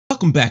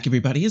Welcome back,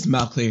 everybody. It's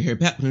MAlclair here,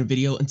 back with a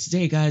video, and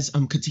today, guys,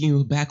 I'm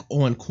continuing back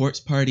on Corpse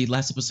Party.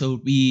 Last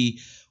episode, we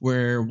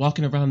were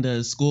walking around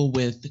the school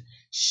with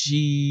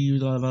she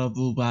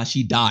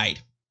died.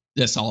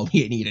 That's all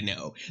we need to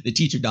know. The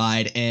teacher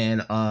died,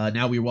 and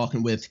now we're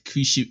walking with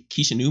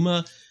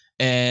Kishinuma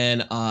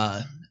and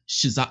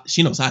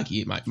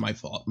Shinosaki. My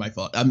fault.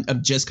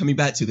 I'm just coming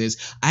back to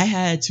this. I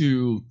had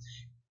to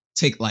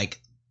take like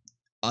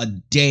a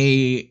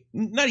day,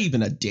 not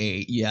even a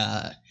day.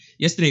 Yeah.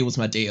 Yesterday was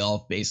my day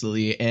off,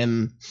 basically,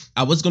 and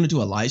I was going to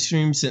do a live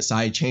stream since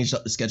I changed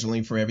up the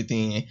scheduling for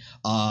everything.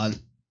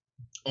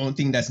 Only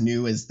thing that's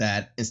new is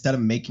that instead of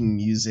making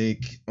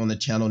music on the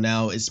channel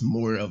now, it's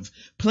more of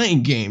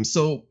playing games.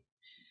 So,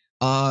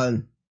 let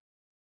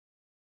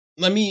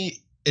me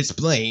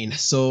explain.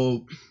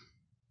 So,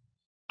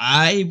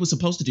 I was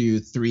supposed to do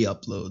 3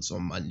 uploads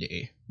on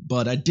Monday,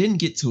 but I didn't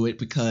get to it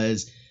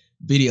because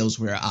videos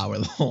were an hour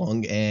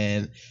long,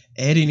 and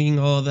editing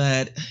all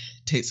that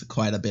takes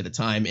quite a bit of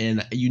time.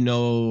 And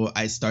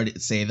I started to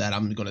say that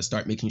I'm going to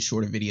start making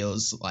shorter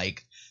videos,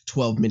 like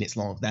 12 minutes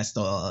long. That's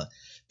the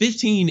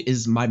 15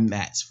 is my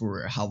max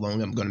for how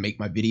long I'm going to make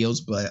my videos,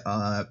 but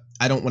I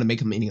don't want to make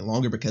them any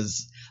longer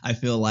because I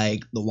feel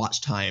like the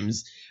watch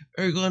times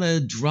are going to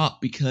drop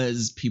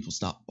because people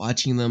stop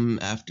watching them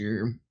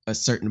after a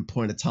certain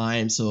point of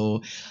time.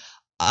 So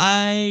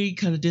I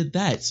kind of did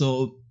that.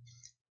 So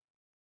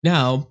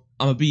now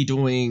I'm going to be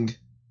doing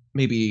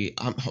maybe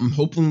I'm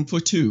hoping for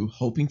two,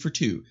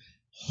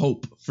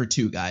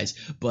 guys.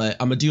 But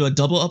I'm gonna do a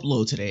double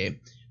upload today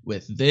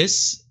with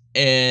this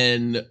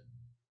and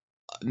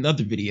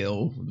another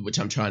video, which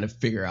I'm trying to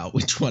figure out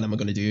which one I'm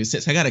gonna do,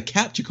 since I got a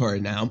capture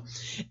card now,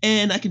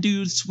 and I can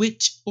do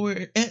Switch or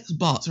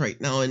Xbox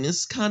right now, and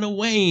it's kind of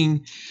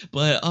weighing.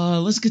 But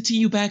let's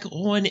continue back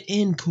on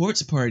in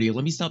Corpse Party.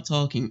 Let me stop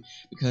talking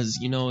because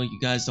you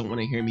guys don't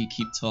want to hear me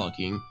keep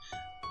talking.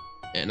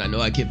 And I know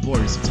I get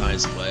bored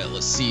sometimes, but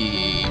let's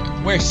see.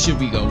 Where should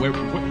we go? Where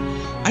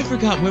I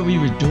forgot what we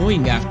were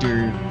doing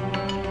after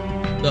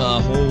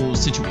the whole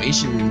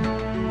situation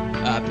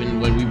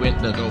happened when we went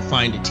to go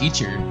find a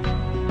teacher.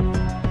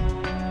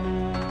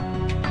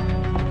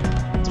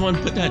 Someone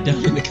put that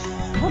down in the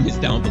comments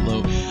down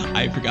below.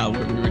 I forgot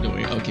what we were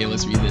doing. Okay,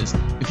 let's read this.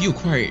 If you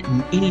acquire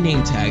any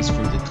name tags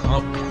from the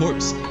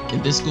corpse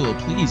in this school,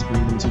 please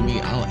bring them to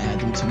me. I'll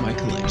add them to my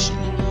collection.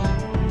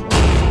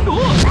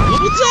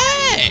 What was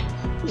that?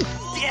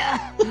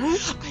 I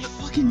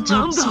fucking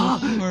jumped so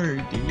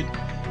hard, dude.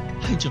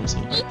 I jumped so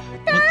hard.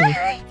 What the?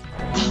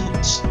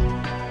 Ouch.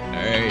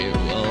 Alright,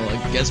 well,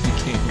 I guess we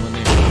can't go in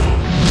there.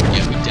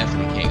 Yeah, we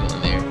definitely can't go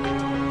in there.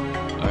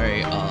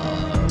 Alright,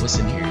 what's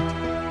in here?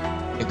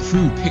 A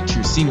crude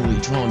picture seemingly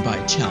drawn by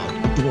a child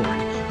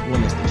adorned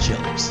one of the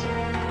shelves.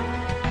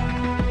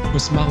 Where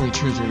smiling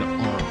children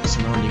are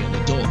surrounding an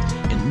adult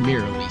and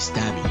merrily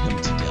stabbing him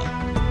to death.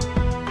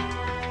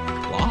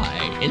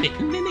 Why? And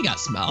then they got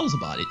smiles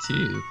about it,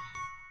 too.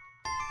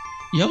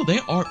 Yo, their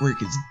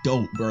artwork is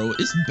dope, bro.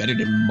 It's better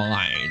than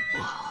mine.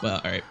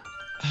 But, alright.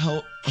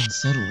 How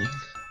unsettling.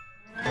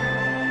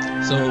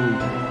 So,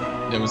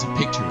 there was a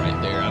picture right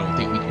there. I don't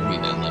think we can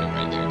read that letter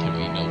right there, can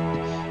we?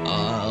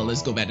 Nope.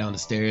 Let's go back down the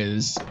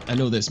stairs. I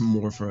know there's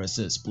more for us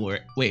to explore.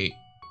 Wait,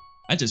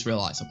 I just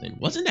realized something.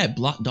 Wasn't that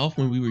blocked off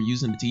when we were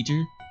using the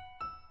teacher?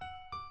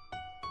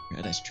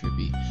 Yeah, that's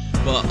trippy.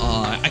 But,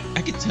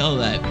 I could tell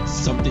that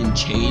something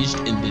changed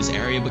in this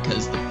area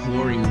because the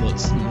flooring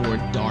looks more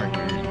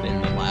darker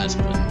than the last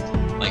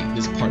one. Like,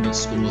 this part of the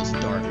school is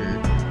darker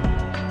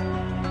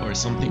or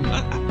something.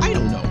 I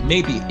don't know.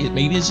 Maybe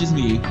it's just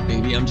me.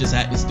 Maybe I'm just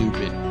acting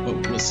stupid.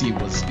 But let's see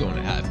what's going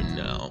to happen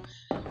now,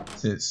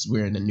 since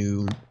we're in the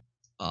new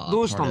part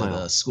of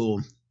the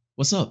school.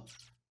 What's up?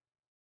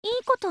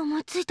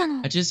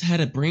 I just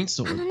had a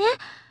brainstorm.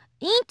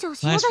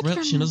 Class rep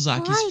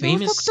Shinozaki's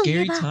famous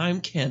scary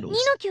time candles.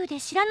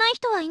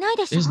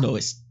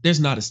 There's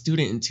not a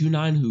student in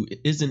 2-9 who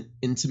isn't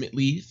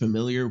intimately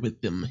familiar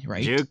with them,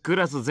 right? You're kidding.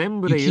 There's not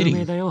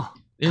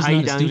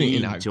a student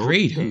in our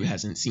grade who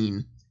hasn't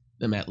seen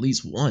them at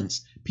least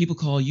once. People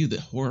call you the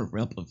horror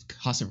rep of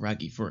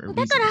Kasaragi for a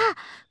reason.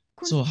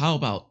 So how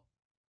about...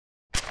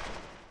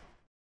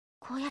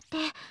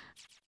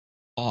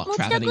 Oh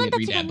crap, I didn't get to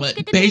read that.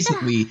 But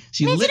basically,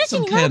 she lit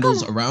some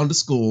candles around the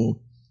school.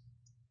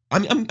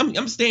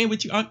 I'm staying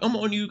with you. I'm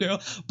on you, girl.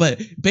 But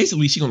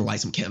basically, she's gonna light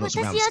some candles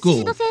around the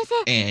school,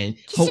 and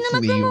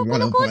hopefully,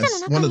 one of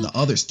the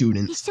other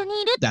students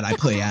that I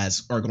play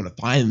as are gonna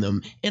find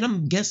them. And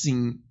I'm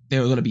guessing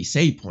they're gonna be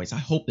save points. I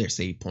hope they're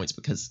save points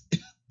because,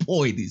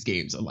 boy, these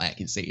games are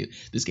lacking save.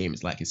 This game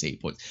is lacking save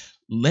points.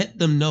 Let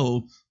them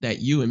know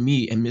that you and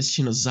me and Miss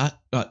Shinozaki.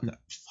 No,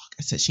 fuck,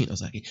 I said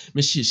Shinozaki.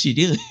 Miss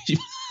Shidil.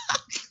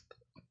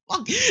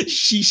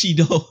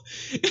 Shishido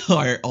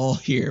are all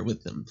here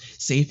with them,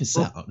 safe and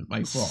sound.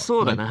 My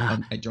fault.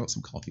 I drank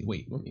some coffee.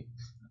 Wait, let me.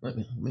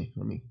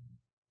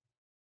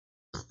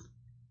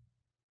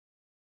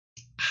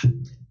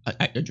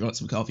 I drank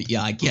some coffee.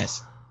 Yeah, I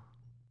guess.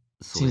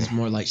 Seems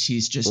more like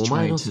she's just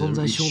trying to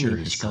reassure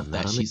herself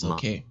that she's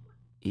okay.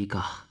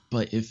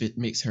 But if it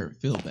makes her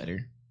feel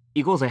better,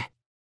 行こうぜ。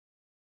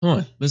 Come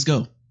on, let's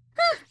go.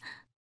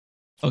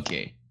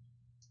 Okay.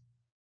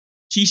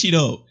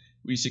 Chishiro.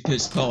 We should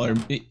just call her.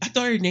 I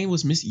thought her name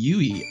was Miss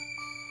Yui.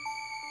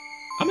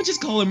 I'm gonna just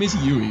call her Miss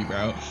Yui,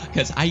 bro.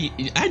 Because I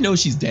know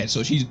she's dead,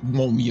 so she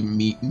won't even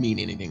mean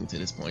anything to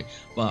this point.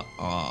 But,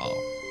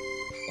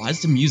 why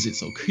is the music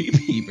so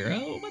creepy,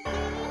 bro? What the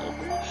hell,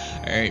 bro?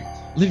 Alright.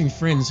 Living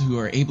friends who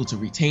are able to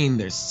retain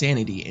their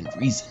sanity and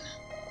reason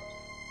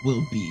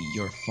will be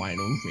your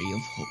final ray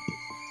of hope.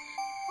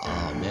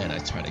 Oh man, I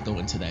try to go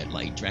into that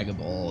like Dragon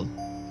Ball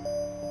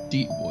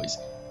deep voice.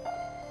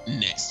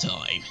 Next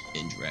time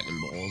in Dragon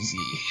Ball Z.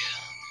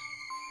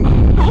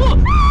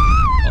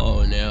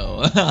 Oh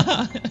no,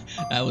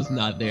 that was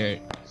not there.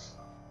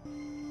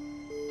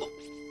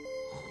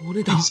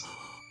 These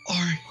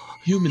are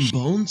human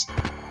bones?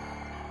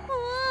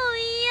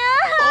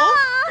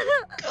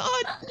 Oh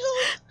god, no.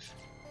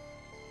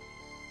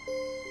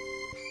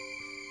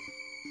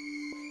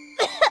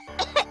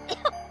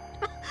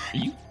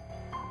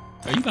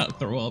 Are you about to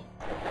throw up?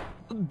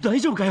 大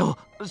丈夫かよ、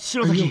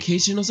 Are you okay,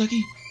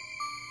 Shinosaki?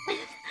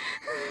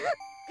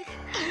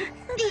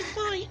 Be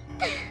fine.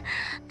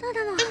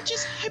 I'm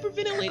just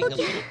hyperventilating a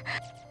little.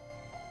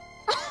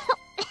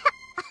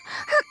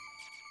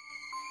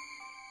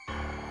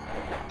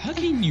 How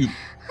can you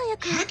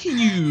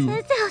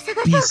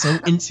be so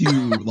into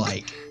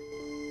like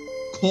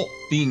cult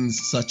things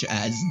such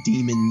as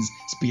demons,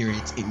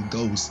 spirits, and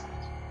ghosts,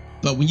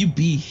 but when you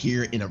be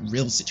here in a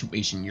real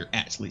situation, you're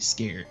actually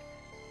scared?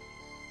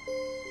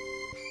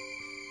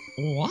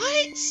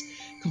 What?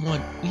 Come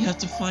on, we have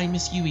to find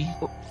Miss Yui. I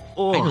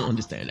don't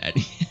understand that.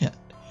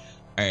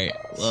 Alright,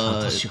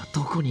 where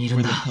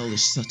the hell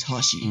is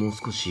Satoshi?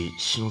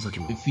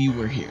 If he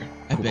were here,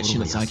 I bet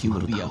Shinosaki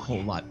would be a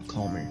whole lot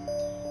calmer.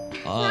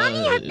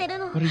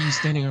 What are you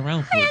standing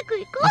around for?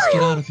 Let's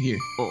get out of here.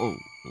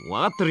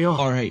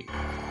 Alright,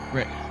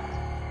 right.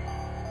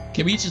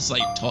 Can we just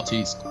like talk to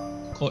these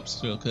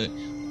corpses real quick?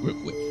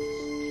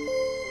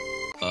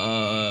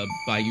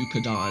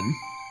 Bayukadan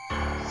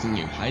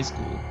Senior High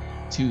School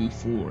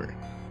 2-4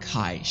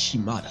 Kai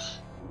Shimada.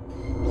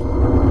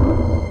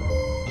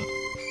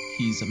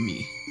 He's a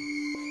me.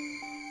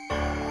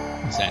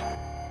 What's that?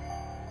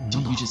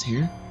 Did you just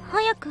hear?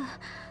 We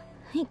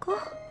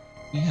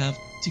have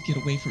to get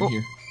away from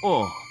here.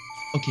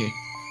 Okay.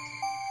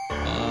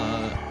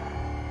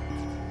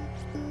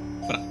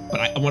 But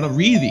I want to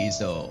read these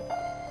though.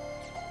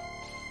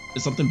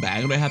 Is something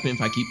bad gonna happen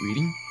if I keep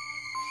reading?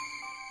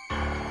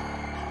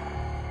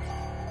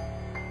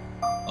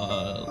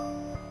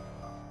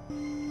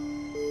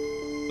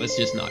 Let's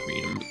just not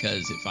read them,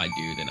 because if I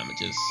do, then I'm gonna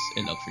just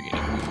end up forgetting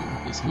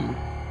who is who.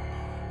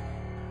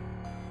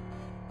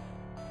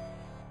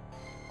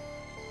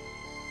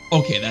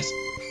 Okay, that's...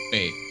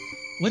 Wait,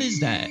 what is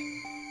that?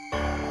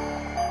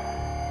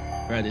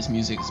 Right, this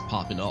music is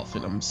popping off,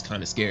 and I'm just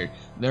kind of scared.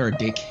 There are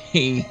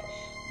decaying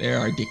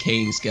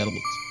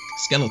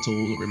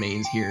skeletal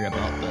remains here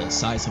about the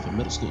size of a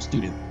middle school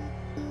student.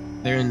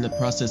 They're in the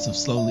process of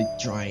slowly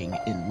drying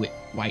and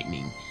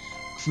whitening,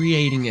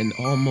 creating an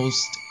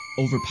almost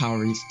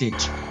overpowering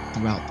stench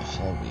throughout the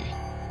hallway.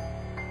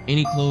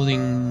 Any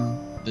clothing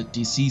the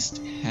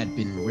deceased had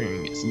been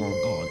wearing is long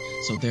gone,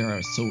 so there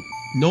are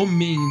no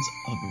means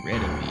of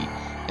readily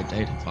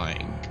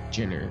identifying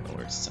gender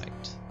or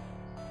site.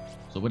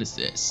 So what is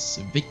this?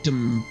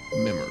 Victim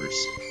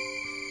memoirs.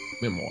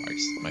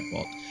 My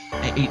fault.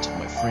 I ate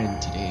my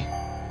friend today.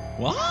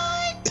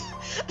 What?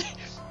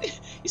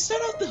 You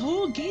start off the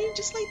whole game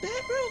just like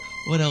that, bro?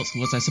 What else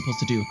was I supposed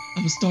to do?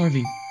 I was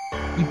starving.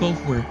 We both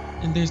were,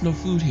 and there's no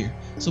food here.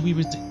 So we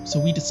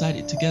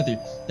decided together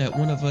that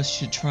one of us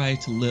should try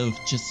to live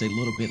just a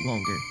little bit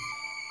longer.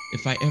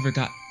 If I ever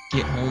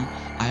get home,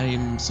 I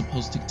am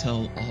supposed to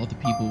tell all the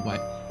people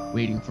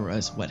waiting for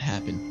us what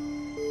happened.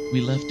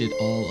 We left it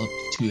all up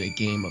to a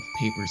game of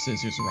paper,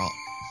 scissors, rock.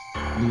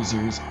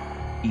 Losers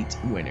eat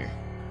winner.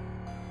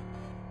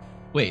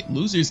 Wait,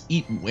 losers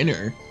eat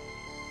winner?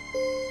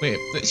 Wait,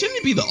 shouldn't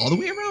it be the other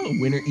way around?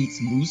 Winner eats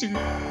loser?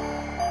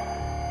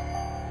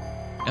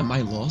 Am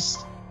I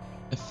lost?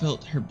 I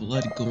felt her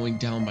blood going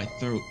down my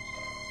throat,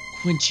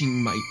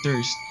 quenching my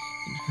thirst,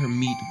 and her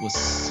meat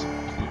was...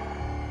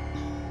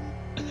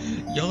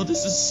 Yo,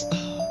 this is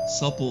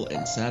supple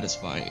and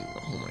satisfying.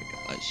 Oh my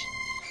gosh.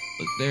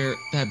 But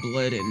that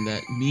blood and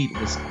that meat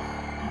was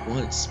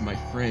once my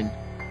friend.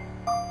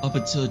 Up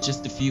until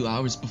just a few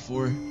hours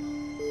before,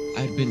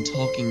 I'd been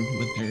talking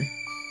with her.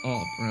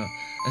 Oh, bruh.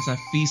 As I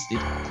feasted,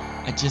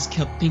 I just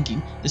kept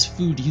thinking, this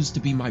food used to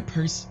be a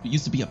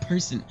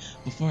person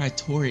before I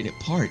tore it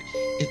apart.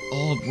 It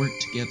all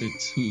worked together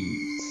to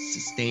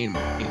sustain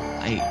my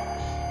life.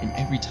 And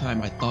every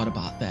time I thought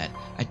about that,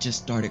 I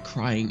just started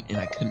crying and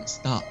I couldn't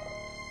stop.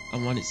 I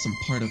wanted some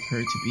part of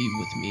her to be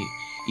with me,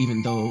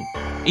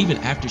 even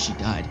after she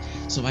died.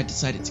 So I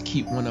decided to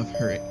keep one of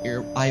her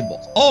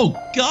eyeballs. Oh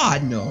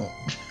God, no!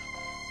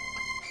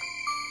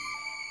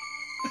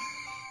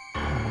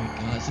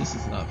 This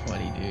is not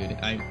funny, dude.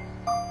 I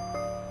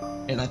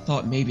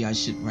thought maybe I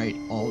should write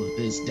all of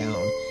this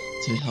down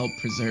to help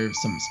preserve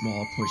some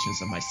small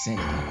portions of my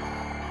sanity.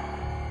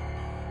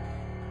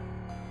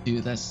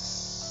 Dude,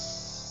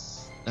 that's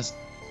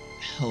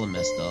hella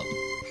messed up.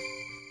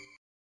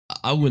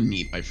 I wouldn't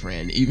eat my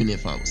friend, even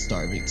if I was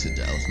starving to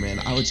death, man.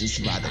 I would just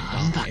rather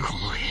die.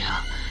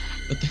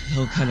 What the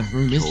hell kind of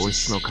room is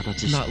this?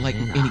 It's not like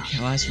any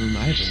classroom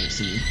I've ever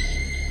seen.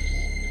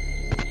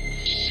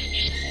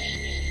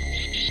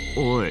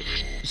 Oi,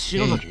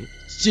 Shinozaki? Hey,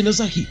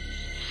 Shinozaki!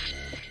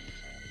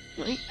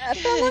 My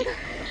head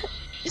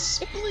is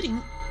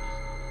splitting.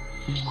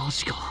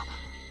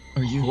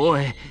 Are you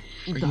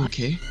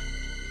okay?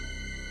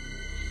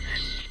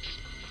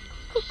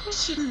 You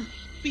shouldn't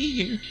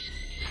be here.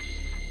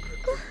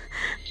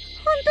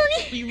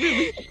 You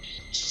really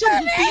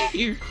shouldn't be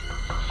here.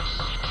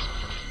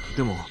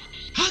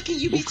 How can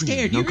you be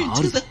scared? You're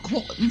into the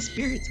quantum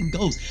spirits and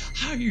ghosts.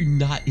 How are you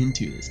not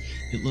into this?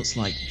 It looks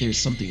like there's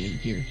something in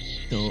here,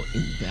 though,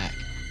 in the back.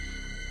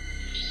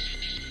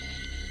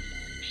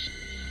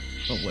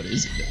 But what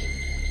is it, though?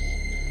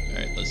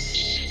 Alright, let's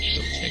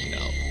go check it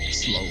out.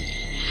 Slowly.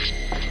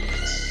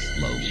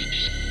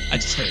 I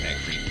just heard that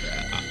creeper.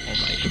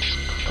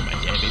 Oh my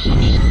damn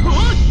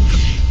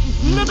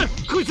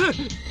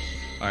it.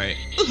 Alright.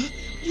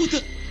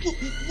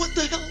 What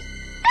the hell?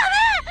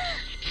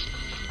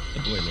 The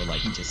boy looked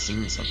like he just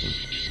seen something.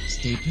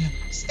 Stay back.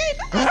 Stay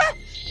back!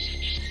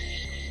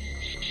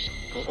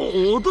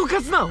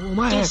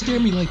 Don't stare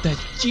at me like that.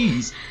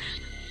 Jeez.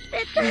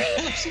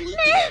 Absolutely.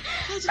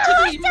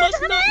 Positively, you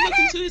must not look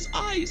into his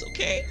eyes,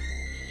 okay?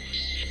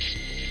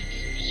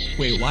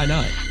 Wait, why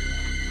not?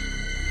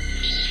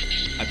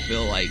 I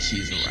feel like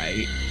she's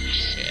right,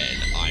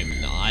 and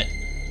I'm not.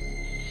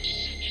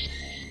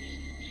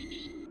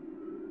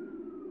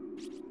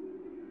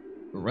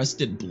 A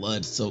rusted,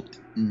 blood-soaked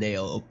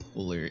nail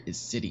puller is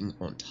sitting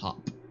on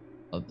top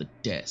of the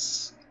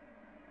desk.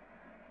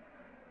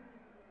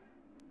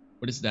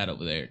 What is that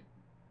over there?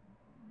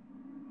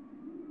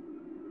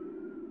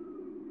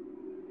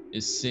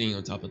 It's sitting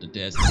on top of the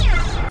desk.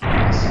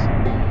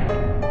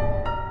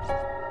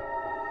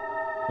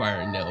 Require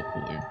a nail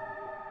puller.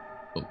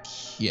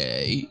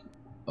 Okay.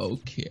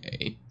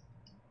 Okay.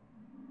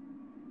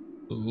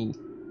 Oh.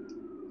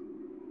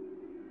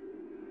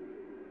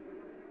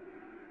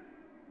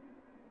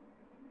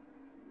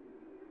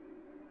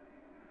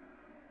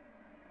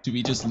 Do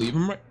we just leave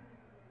him right?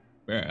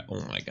 Where?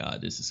 Oh my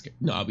god, this is scary.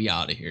 No, we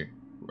out of here.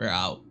 We're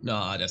out.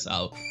 Nah, that's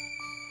out.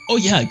 Oh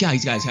yeah,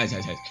 guys.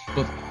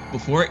 But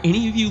before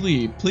any of you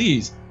leave,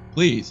 please,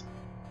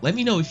 let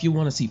me know if you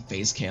want to see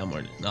face cam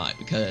or not,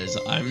 because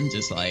I'm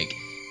just like,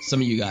 some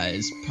of you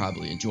guys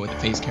probably enjoy the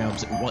face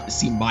cams and want to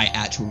see my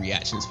actual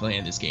reactions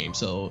playing this game.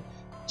 So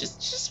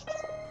just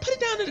put it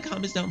down in the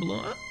comments down below.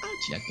 I'll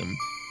check them.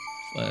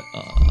 But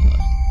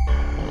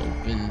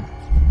open.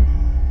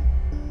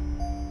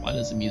 Why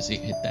does the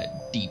music hit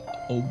that deep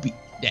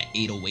that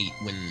 808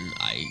 when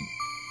I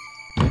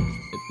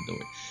hit the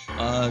door?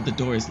 The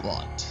door is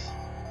locked.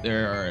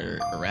 There are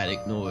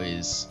erratic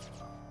noise.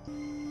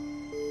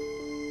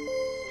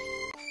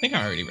 I think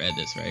I already read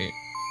this, right?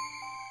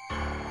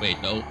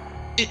 Wait, no.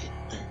 It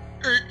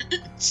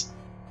hurts.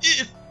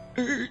 It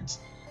hurts.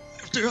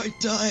 After I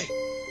die,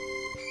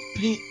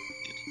 pain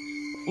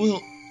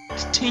will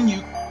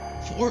continue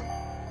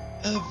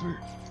forever.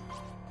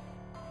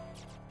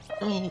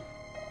 No.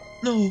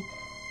 No.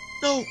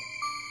 No.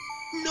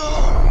 No.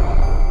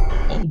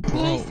 Oh,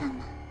 bro.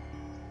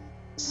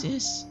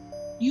 Sis,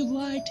 you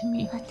lied to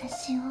me.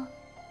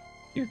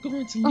 You're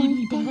going to leave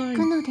me behind,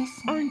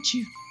 aren't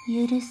you?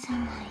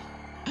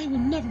 I will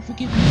never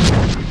forgive you.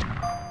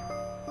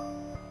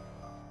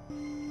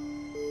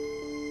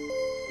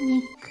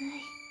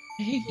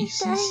 I hate you,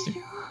 sister.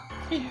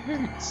 It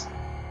hurts.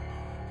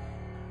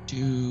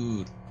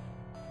 Dude.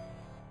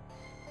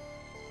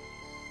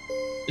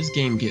 This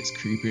game gets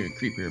creepier and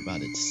creepier by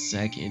the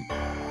second.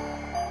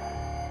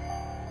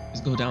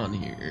 Let's go down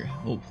here.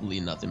 Hopefully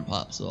nothing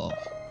pops off.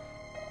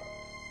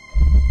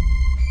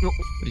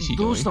 What is she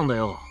doing?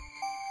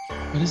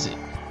 What is it?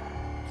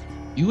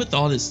 You with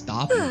all this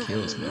stop and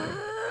kills, man.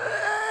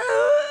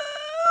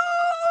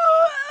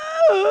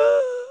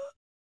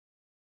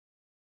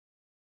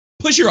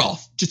 Push her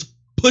off. Just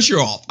push her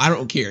off. I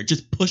don't care.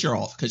 Just push her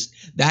off, because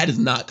that is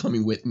not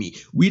coming with me.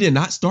 We did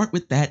not start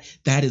with that.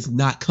 That is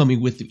not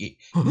coming with me.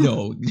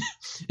 No.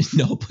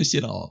 No, push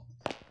it off.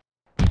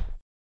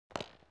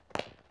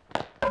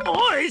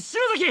 Oi,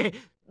 Shinozaki!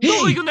 Hey,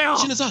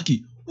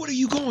 Shinozaki, what are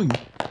you going?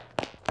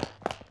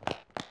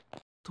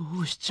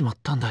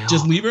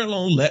 Just leave her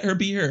alone. Let her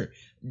be her.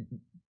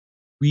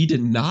 We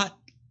did not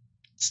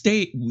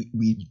stay.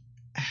 We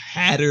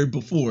had her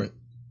before,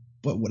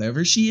 but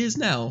whatever she is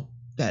now,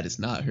 that is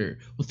not her.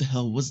 What the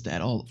hell was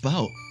that all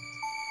about?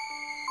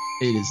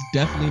 It is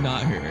definitely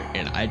not her,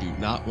 and I do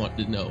not want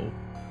to know.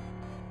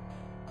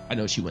 I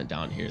know she went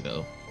down here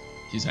though.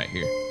 She's right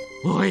here.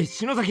 Oi,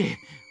 Shinozaki!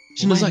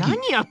 Shinozaki,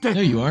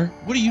 there you are.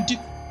 What do you do?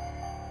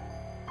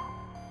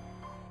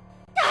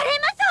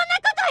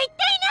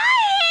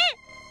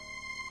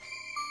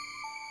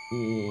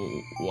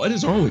 What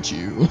is wrong with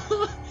you?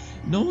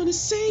 No one is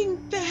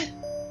saying that.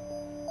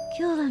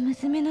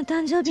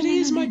 Today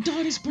is my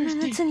daughter's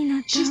birthday.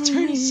 She's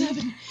turning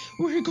 7.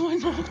 We're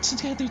going all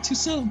together to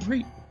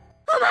celebrate.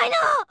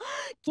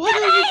 What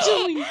are you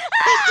doing?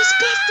 That's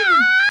disgusting.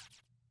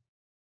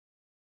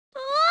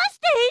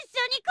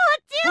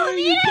 Why are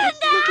you both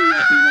looking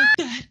at me like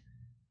that?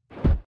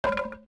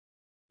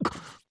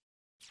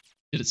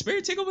 Did a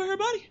spirit take over her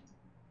body?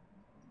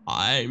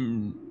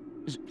 I'm...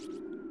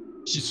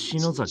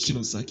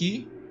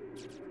 Shinosaki?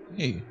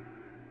 Hey.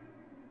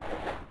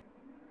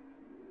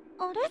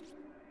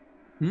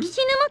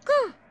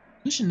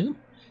 Kishinuma?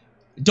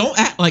 Don't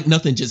act like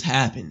nothing just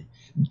happened.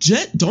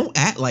 Don't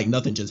act like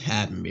nothing just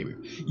happened, baby.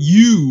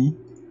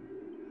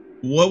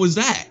 What was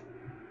that?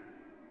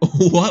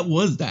 What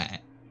was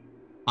that?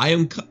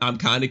 I'm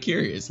kind of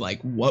curious.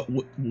 Like, what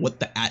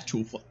the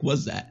actual fuck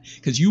was that?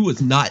 Because you were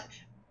not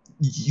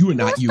you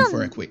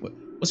for a quick.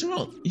 What's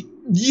wrong?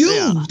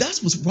 You!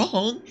 That's what's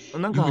wrong.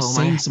 You were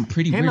saying some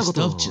pretty weird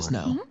stuff just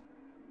now.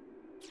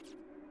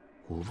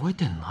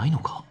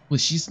 Well,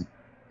 she's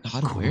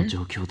not aware.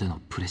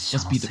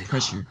 Must be the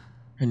pressure.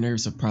 Her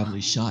nerves are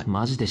probably shot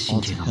all to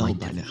hell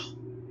by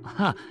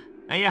now.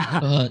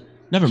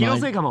 Never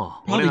mind.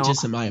 Probably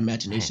just in my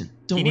imagination.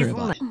 Don't worry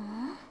about it.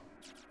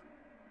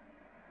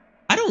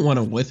 I don't want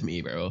her with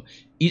me, bro.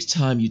 Each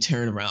time you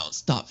turn around,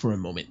 stop for a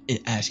moment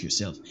and ask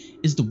yourself,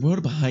 is the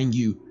world behind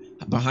your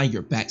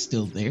back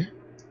still there?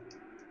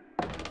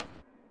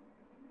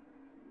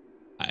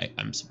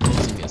 I'm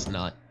supposing it's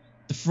not.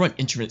 The front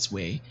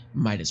entranceway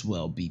might as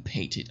well be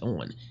painted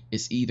on.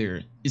 It's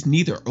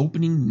neither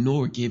opening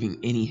nor giving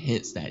any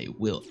hints that it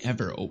will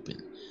ever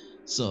open.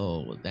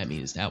 So that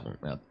means that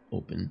won't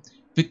open.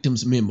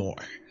 Victim's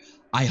memoir.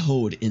 I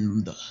hold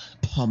in the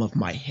palm of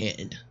my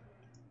hand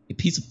a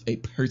piece of a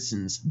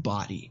person's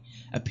body,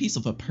 a piece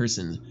of a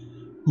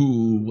person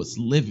who was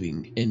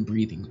living and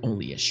breathing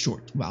only a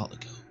short while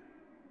ago.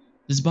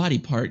 This body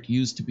part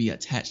used to be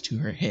attached to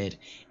her head,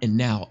 and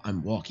now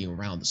I'm walking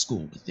around the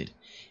school with it.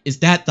 Is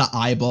that the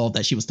eyeball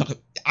that she was talking?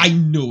 I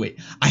knew it.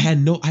 I had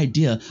no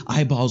idea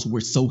eyeballs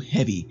were so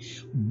heavy.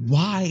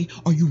 Why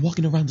are you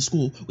walking around the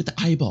school with the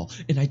eyeball?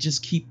 And I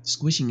just keep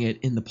squishing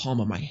it in the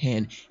palm of my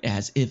hand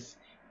as if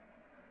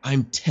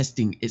I'm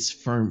testing its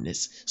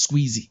firmness.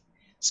 Squeeze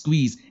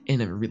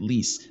and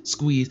release.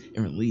 Squeeze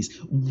and release.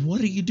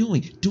 What are you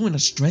doing? Doing a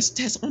stress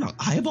test on an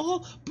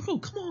eyeball? Bro,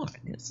 come on.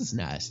 This is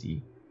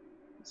nasty.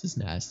 This is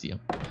nasty.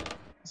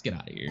 Let's get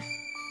out of here.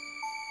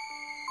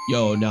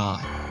 Yo,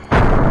 nah.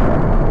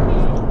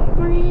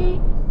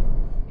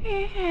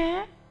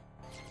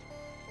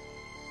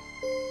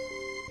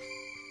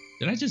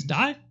 Did I just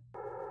die?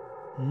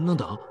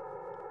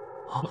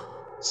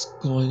 What's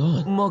going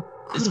on?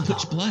 It's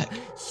pitch black.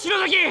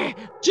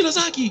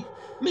 Shinosaki!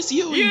 Miss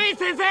Yui!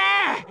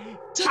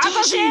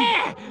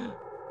 Tatashi!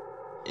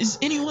 Is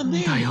anyone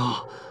there?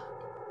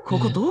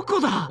 What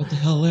the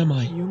hell am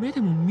I?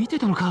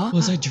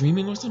 Was I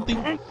dreaming or something?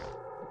 I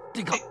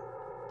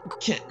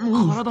can't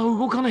move.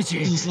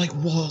 There's like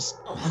walls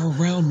are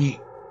around me.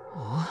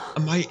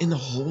 Am I in a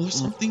hole or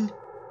something?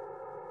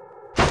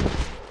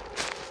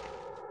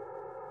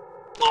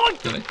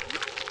 Did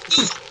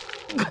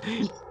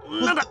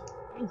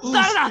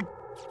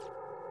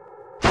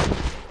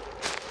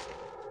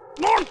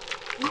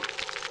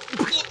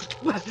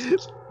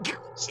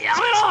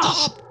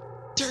Stop!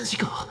 Dirt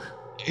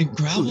and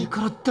gravel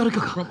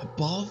from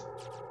above?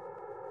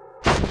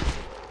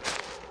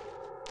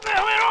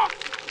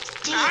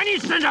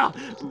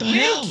 The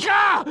hell?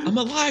 I'm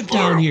alive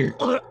down here.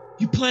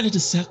 You planted to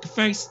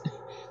sacrifice?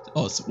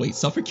 Oh, so wait,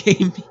 suffocate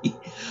me?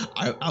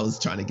 I was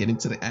trying to get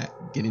into the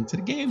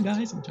game,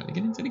 guys. I'm trying to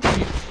get into the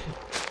game.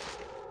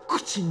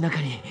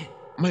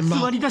 My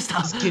mouth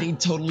is getting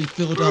totally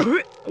filled up.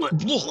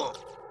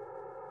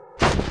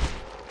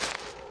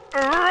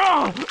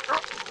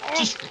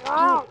 Just...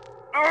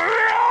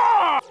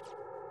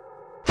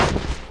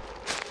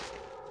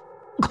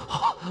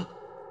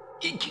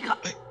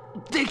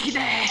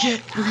 I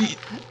can't breathe.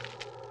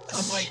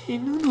 Am I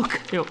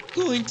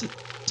going to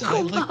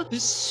die like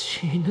this?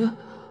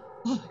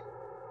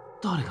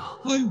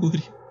 Why would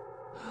you?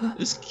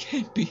 This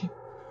can't be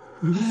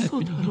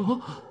happening.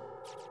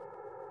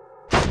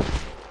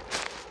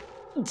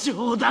 This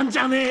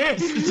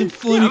isn't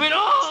funny.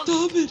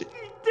 Stop it.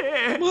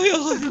 My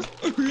eyes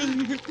are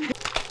really hurting.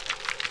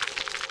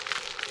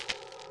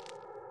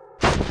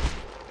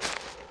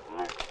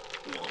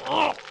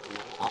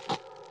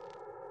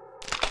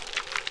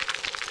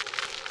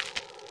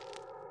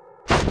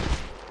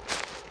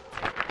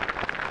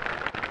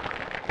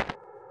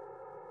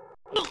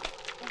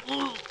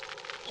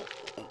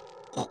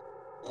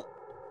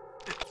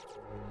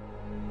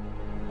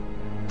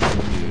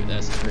 Dude,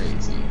 that's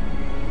crazy.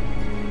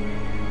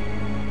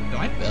 No,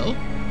 I fell.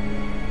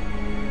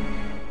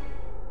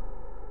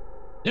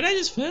 Did I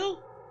just fail?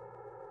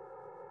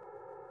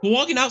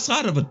 Walking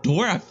outside of a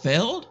door, I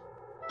failed?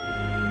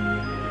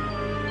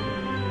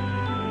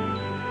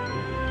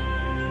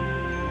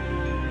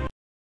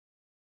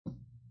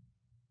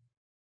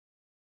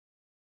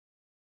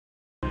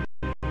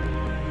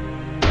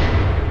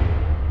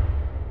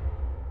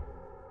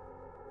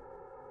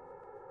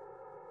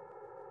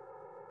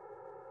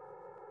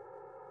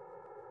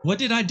 What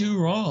did I do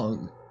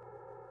wrong?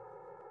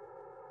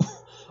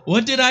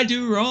 What did I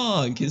do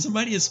wrong? Can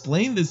somebody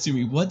explain this to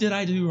me? What did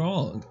I do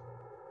wrong?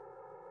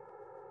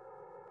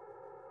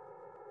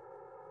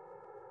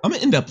 I'm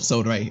gonna end the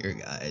episode right here,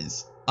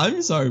 guys.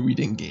 I'm sorry we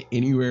didn't get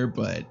anywhere,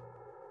 but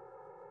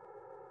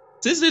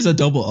since there's a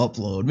double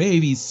upload,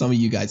 maybe some of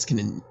you guys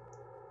can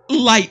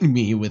enlighten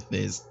me with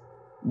this.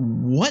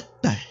 What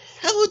the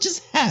hell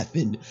just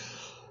happened?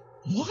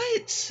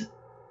 What?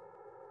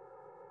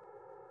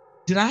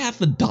 Did I have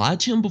to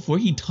dodge him before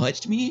he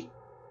touched me?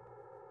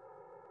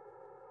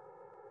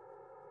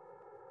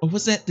 Or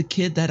was that the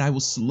kid that I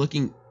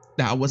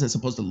wasn't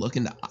supposed to look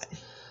in the eye?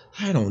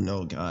 I don't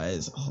know,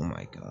 guys. Oh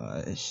my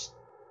gosh.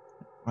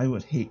 I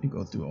would hate to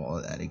go through all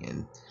of that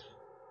again.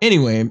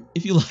 Anyway,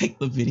 if you like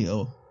the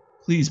video,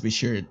 please be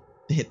sure to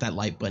hit that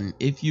like button.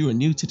 If you are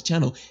new to the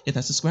channel, hit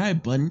that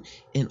subscribe button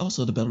and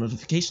also the bell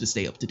notification to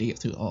stay up to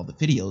date to all the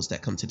videos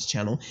that come to the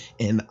channel.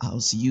 And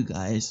I'll see you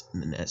guys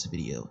in the next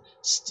video.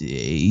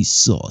 Stay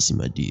saucy,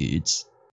 my dudes.